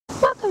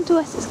Welcome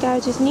to Wessex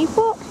Garages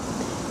Newport.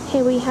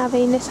 Here we have a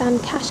Nissan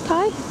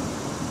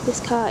Qashqai.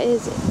 This car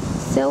is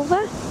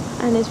silver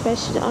and is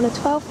registered on a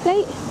 12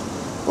 plate.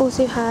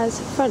 Also has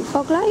front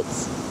fog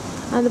lights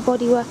and the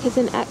bodywork is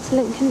in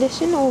excellent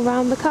condition all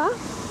round the car.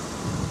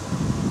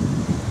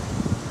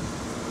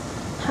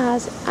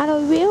 Has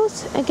alloy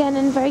wheels, again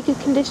in very good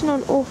condition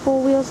on all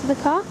four wheels of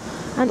the car,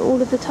 and all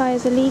of the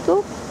tyres are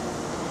legal.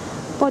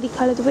 Body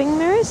coloured wing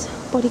mirrors,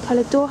 body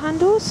coloured door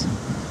handles.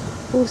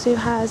 Also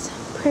has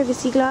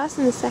privacy glass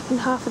in the second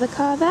half of the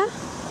car there.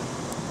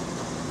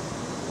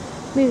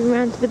 Moving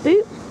around to the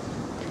boot.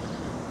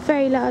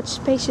 Very large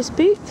spacious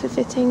boot for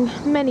fitting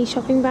many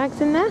shopping bags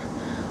in there.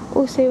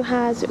 Also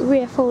has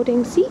rear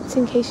folding seats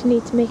in case you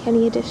need to make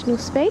any additional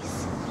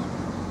space.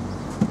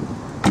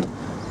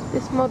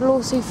 This model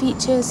also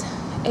features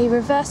a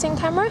reversing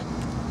camera.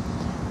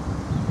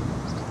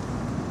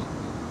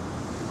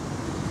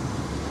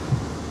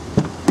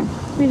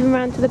 Moving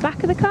around to the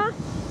back of the car.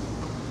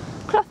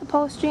 Cloth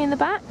upholstery in the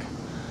back,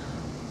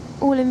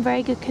 all in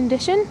very good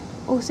condition.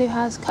 Also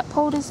has cup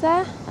holders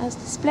there as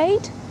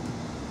displayed.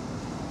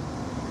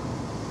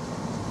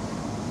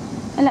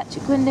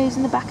 Electric windows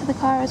in the back of the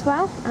car as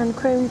well, and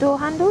chrome door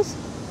handles.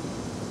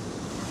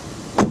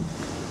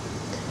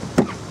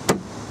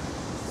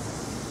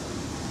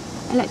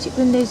 Electric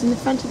windows in the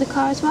front of the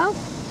car as well.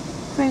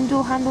 Chrome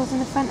door handles in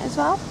the front as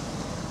well.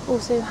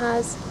 Also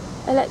has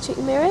electric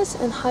mirrors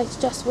and height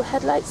adjustable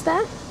headlights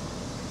there.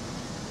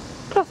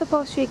 Cloth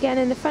upholstery again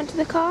in the front of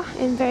the car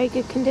in very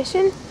good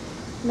condition.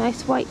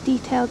 Nice white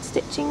detailed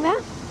stitching there.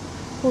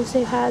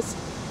 Also has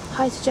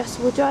height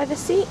adjustable driver's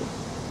seat.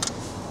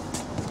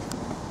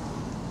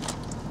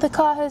 The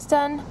car has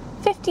done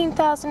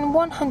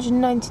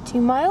 15,192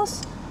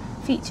 miles.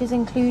 Features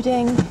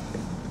including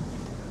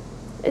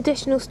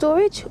additional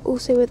storage,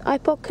 also with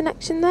iPod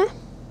connection there.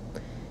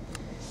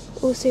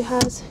 Also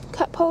has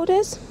cup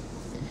holders,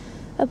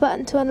 a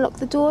button to unlock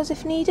the doors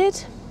if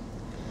needed.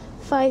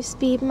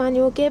 5-speed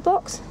manual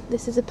gearbox,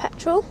 this is a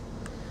petrol.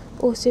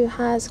 Also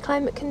has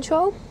climate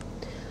control,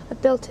 a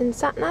built-in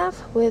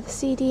sat-nav with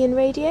CD and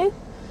radio.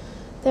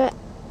 There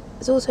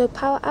is also a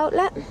power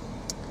outlet.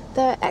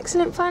 There are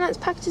excellent finance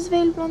packages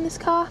available on this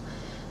car,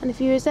 and if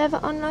you reserve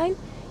it online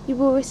you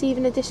will receive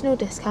an additional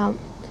discount.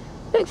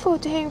 Look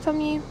forward to hearing from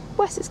you.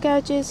 Wessex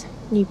Garages,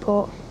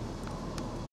 Newport.